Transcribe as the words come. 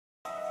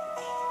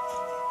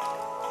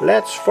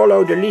let's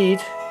follow the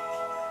lead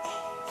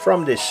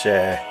from this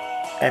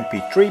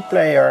MP3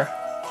 player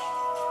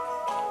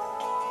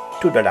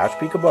to the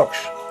loudspeaker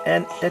box.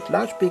 And that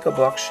loudspeaker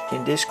box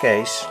in this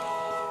case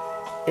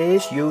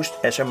is used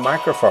as a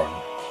microphone.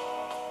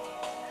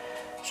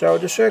 So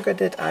the circuit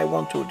that I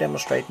want to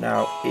demonstrate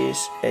now is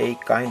a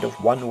kind of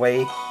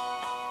one-way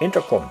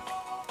intercom.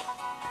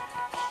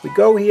 We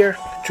go here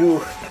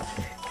to,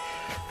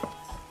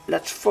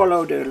 let's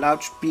follow the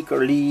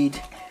loudspeaker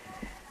lead,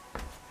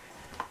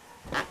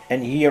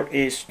 and here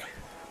is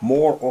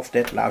more of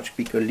that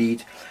loudspeaker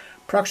lead,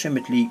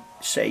 approximately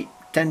say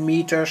 10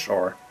 meters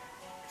or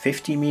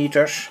 50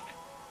 meters.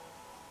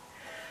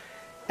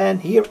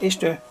 And here is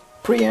the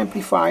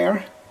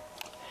preamplifier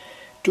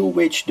to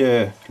which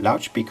the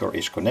loudspeaker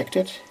is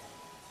connected.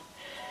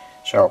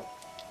 So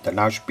the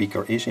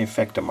loudspeaker is in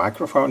fact the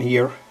microphone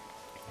here,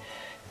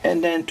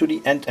 and then to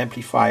the end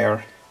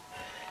amplifier,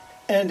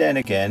 and then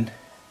again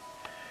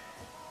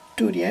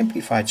to the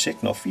amplified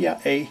signal via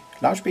a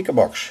loudspeaker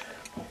box.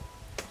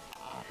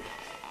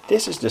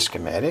 This is the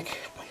schematic.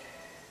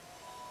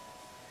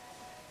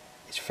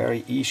 It's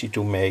very easy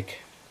to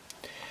make,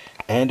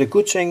 and the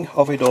good thing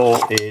of it all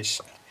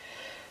is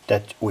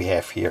that we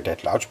have here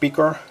that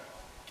loudspeaker.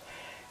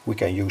 We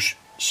can use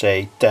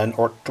say 10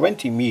 or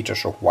 20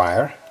 meters of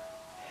wire.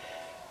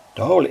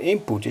 The whole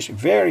input is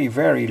very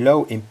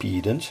low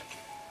impedance,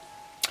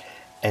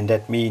 and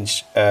that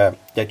means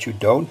that you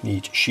don't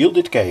need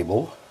shielded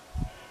cable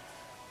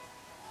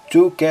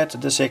to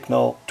get the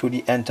signal to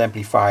the end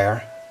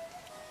amplifier,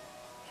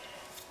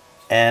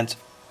 and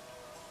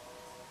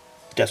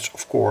that's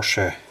of course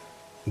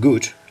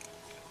good.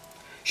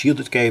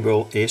 Shielded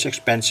cable is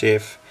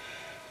expensive.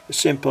 A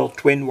simple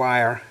twin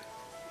wire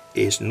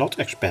is not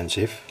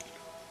expensive.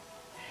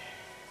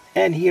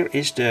 And here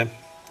is the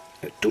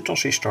 2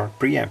 transistor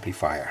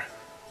preamplifier.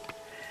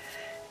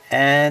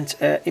 And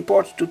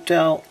important to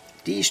tell,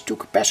 these 2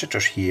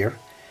 capacitors here,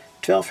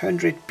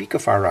 1200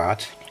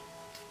 picofarad,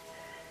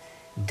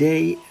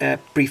 they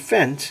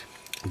prevent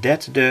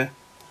that the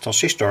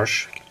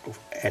transistors,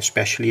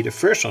 especially the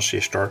first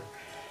transistor,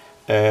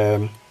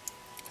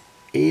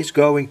 is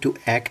going to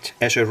act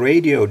as a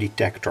radio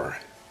detector.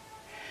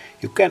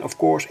 You can of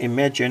course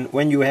imagine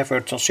when you have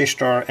a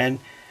transistor and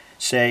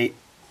say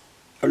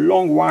a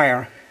long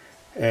wire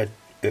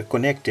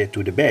connected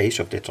to the base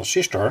of the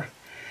transistor,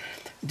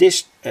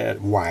 this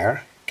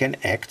wire can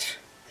act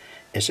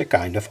as a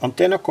kind of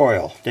antenna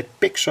coil that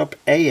picks up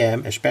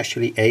AM,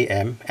 especially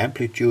AM,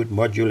 amplitude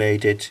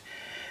modulated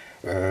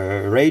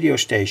radio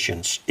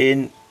stations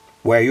in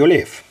where you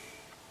live.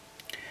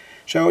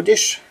 So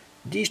these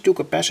 2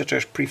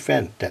 capacitors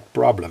prevent that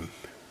problem.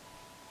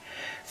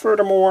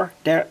 Furthermore,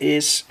 there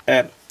is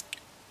a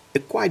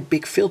quite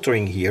big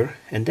filtering here,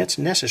 and that's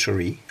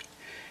necessary.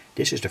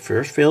 This is the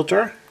first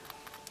filter,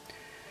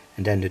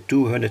 and then the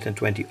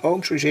 220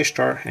 ohms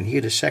resistor, and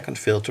here the second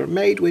filter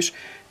made with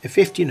a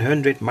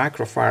 1500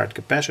 microfarad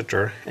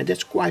capacitor, and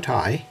that's quite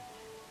high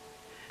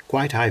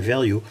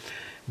value,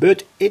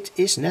 but it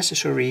is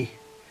necessary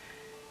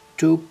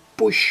to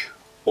push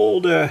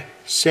all the,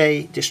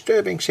 say,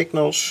 disturbing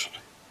signals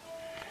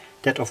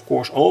that of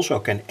course also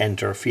can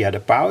enter via the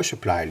power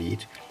supply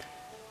lead,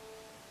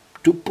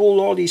 to pull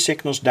all these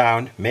signals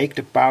down, make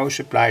the power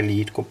supply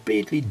lead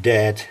completely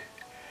dead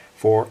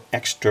for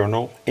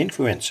external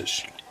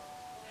influences.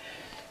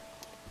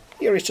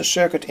 Here is the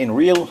circuit in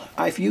real.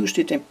 I've used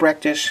it in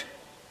practice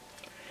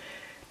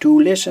to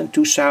listen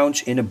to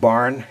sounds in a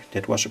barn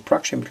that was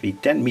approximately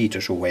 10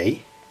 meters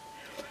away.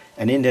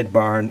 And in that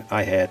barn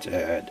I had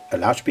a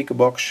loudspeaker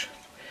box,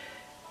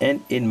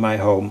 and in my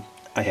home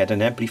I had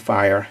an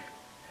amplifier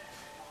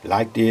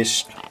like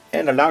this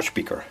and a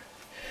loudspeaker.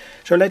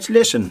 So let's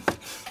listen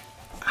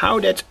how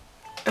that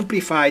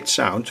amplified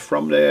sound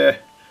from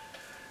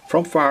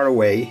far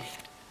away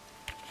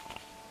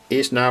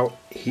is now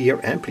here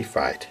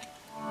amplified.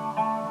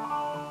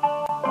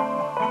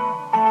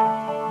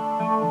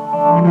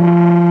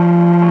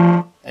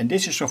 And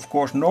this is of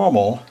course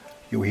normal.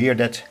 You hear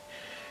that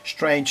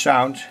strange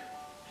sound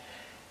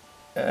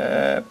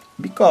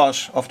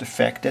because of the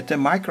fact that the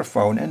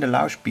microphone and the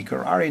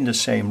loudspeaker are in the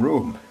same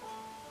room.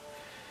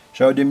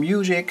 So the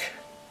music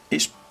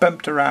is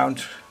pumped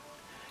around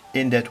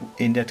in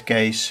that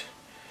case.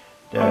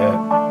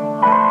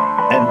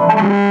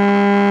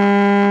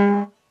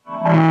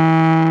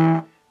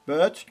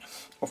 But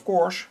of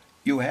course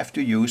you have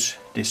to use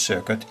this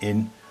circuit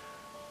in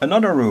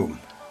another room,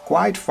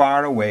 quite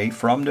far away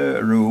from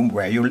the room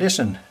where you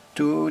listen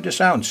to the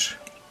sounds.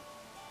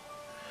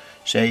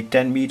 Say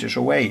 10 meters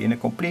away, in a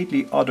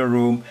completely other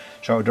room,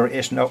 so there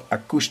is no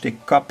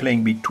acoustic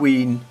coupling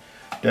between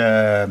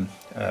the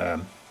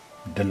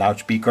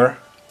loudspeaker,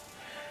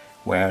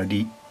 where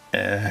the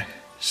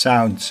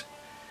sound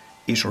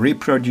is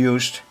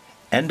reproduced,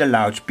 and the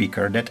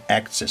loudspeaker that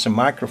acts as a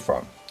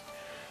microphone.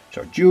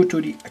 So due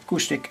to the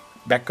acoustic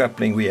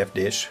backcoupling we have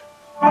this.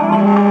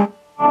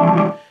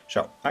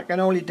 So I can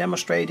only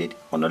demonstrate it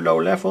on a low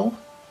level,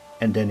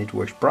 and then it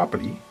works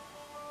properly.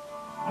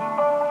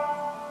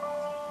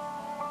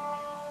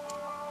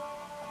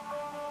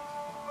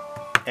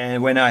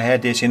 And when I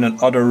had this in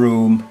another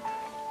room,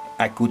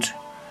 I could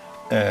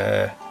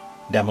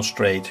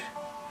demonstrate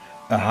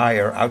a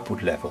higher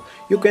output level.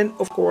 You can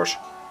of course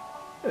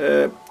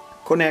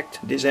connect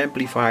this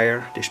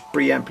amplifier, this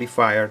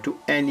preamplifier, to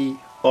any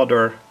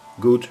other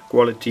good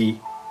quality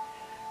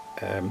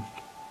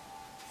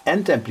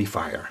end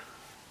amplifier.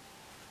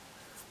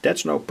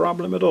 That's no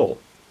problem at all.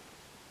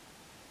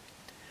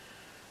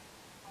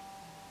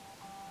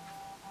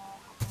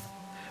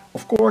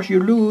 Of course you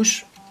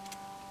lose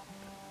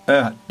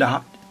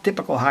the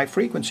typical high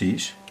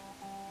frequencies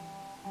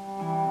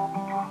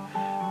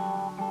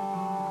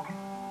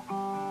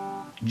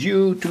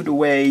due to the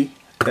way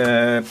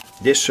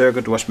this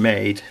circuit was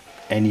made.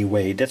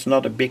 Anyway, that's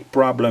not a big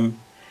problem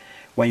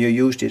when you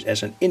use this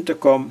as an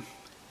intercom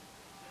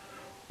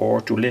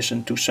or to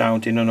listen to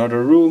sound in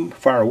another room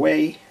far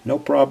away. No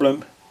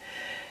problem.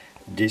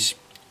 This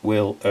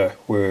will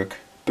work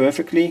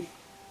perfectly.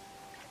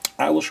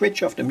 I will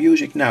switch off the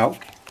music now.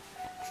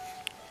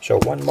 So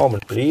one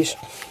moment please,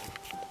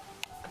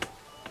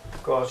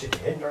 because it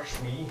hinders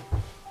me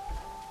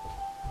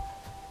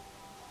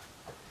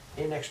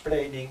in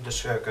explaining the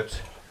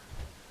circuit.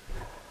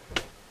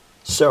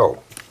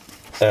 So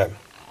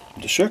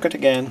the circuit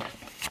again.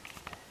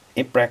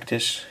 In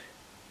practice,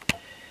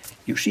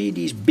 you see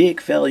these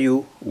big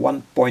value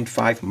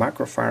 1.5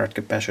 microfarad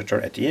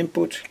capacitor at the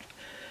input.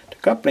 The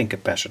coupling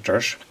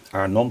capacitors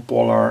are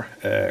non-polar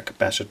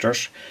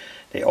capacitors.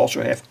 They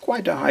also have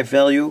quite a high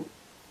value.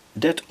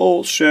 That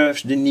all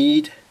serves the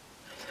need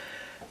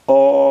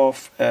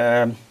of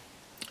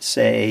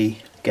say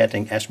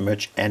getting as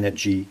much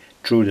energy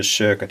through the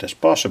circuit as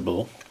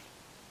possible.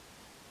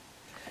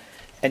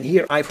 And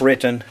here I've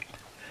written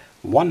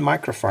 1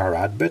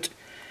 microfarad, but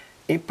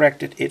in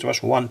practice it was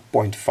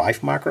 1.5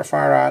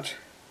 microfarad.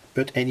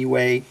 But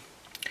anyway,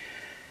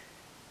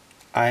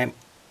 I'm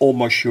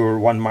almost sure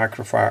 1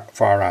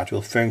 microfarad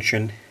will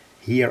function.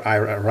 Here I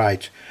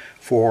write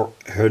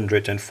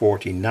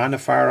 440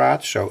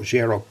 nanofarad, so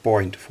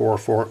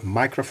 0.44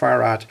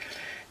 microfarad.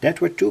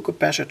 That were two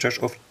capacitors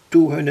of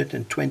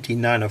 220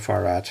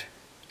 nanofarad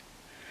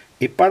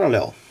in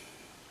parallel.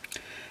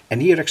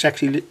 And here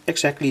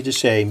exactly the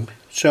same.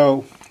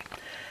 So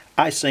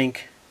I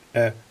think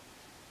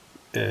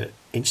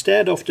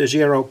instead of the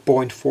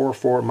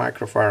 0.44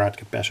 microfarad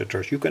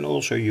capacitors, you can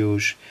also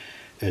use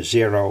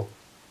 0.47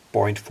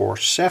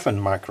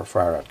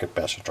 microfarad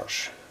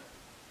capacitors.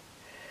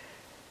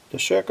 The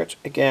circuit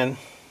again.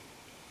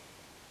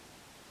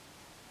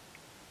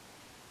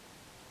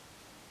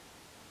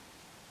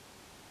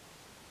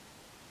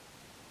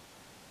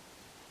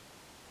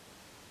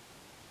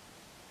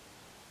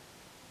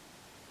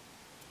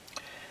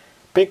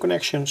 Pin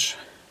connections.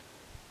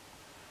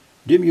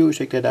 The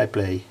music that I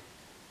play.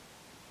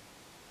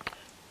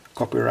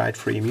 Copyright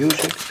free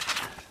music.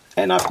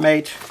 And I've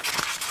made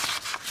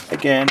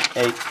again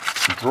a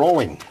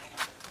drawing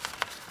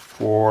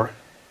for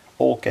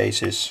all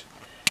cases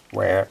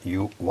where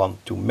you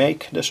want to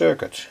make the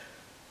circuit.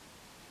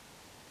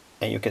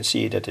 And you can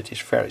see that it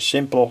is very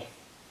simple.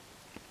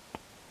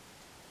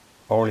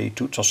 Only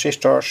two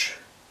transistors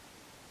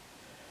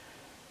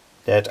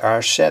that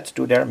are set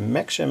to their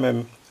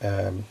maximum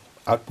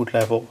output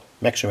level,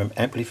 maximum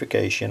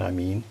amplification I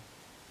mean,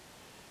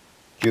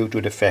 due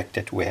to the fact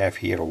that we have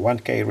here a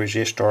 1K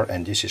resistor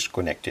and this is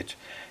connected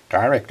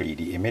directly,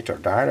 the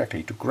emitter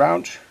directly to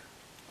ground.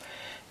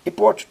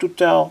 Important to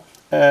tell,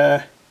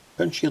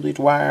 unshielded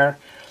wire.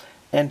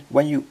 And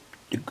when you,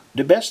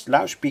 the best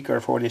loudspeaker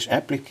for this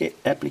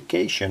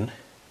application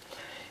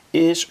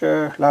is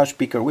a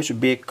loudspeaker with a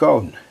big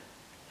cone,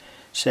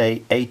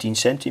 say 18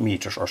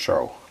 centimeters or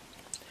so.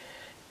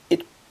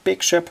 It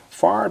picks up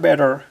far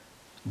better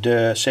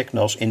the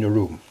signals in the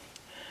room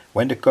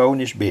when the cone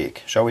is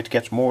big, so it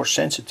gets more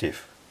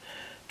sensitive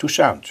to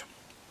sound.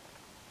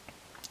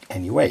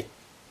 Anyway,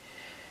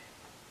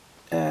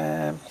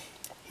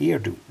 here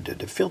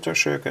the filter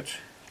circuit.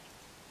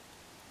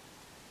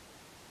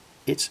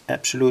 It's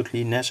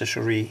absolutely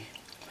necessary,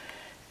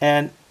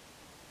 and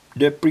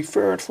the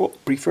preferred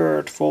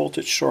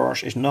voltage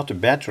source is not a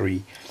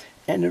battery,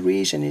 and the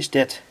reason is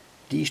that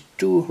these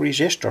two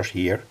resistors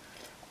here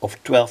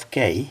of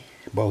 12K,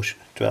 both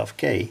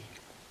 12K,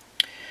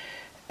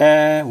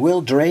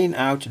 will drain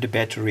out the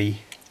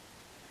battery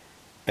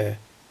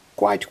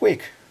quite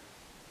quick.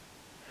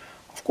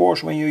 Of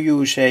course, when you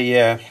use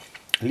a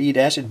lead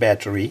acid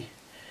battery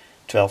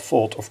 12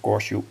 volt, of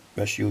course you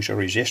must use a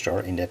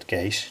resistor in that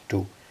case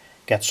to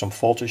get some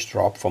voltage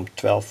drop from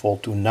 12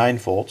 volt to 9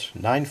 volt.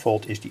 9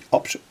 volt is the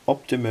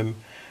optimum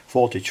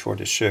voltage for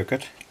the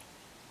circuit.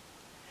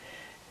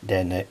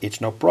 Then it's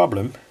no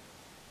problem.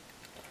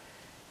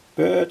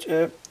 But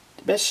the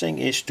best thing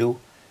is to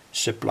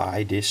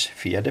supply this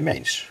via the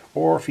mains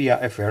or via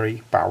a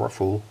very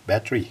powerful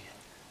battery.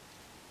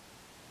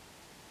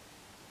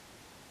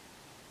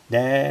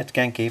 That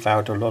can give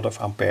out a lot of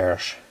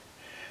amperes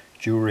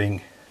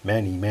during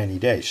many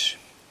days.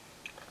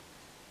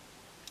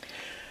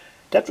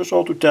 That was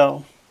all to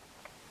tell.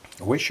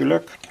 I wish you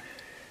luck.